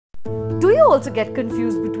Do you also get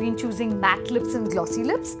confused between choosing matte lips and glossy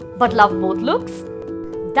lips, but love both looks?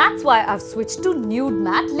 That's why I've switched to NEUD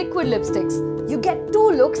matte liquid lipsticks. You get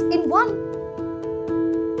two looks in one.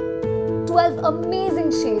 12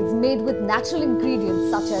 amazing shades made with natural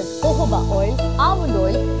ingredients such as jojoba oil, almond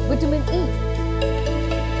oil, vitamin E,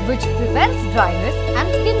 which prevents dryness and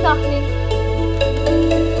skin darkening.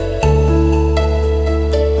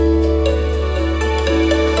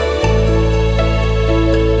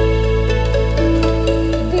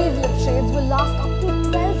 These lip shades will last up to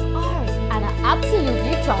 12 hours and are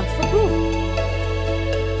absolutely transfer proof.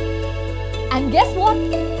 And guess what?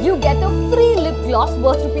 You get a free lip gloss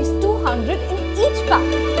worth ₹200 in each pack.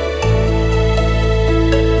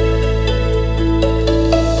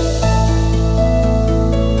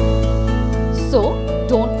 So,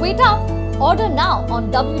 don't wait up. Order now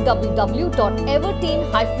on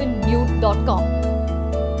www.everteen-nude.com.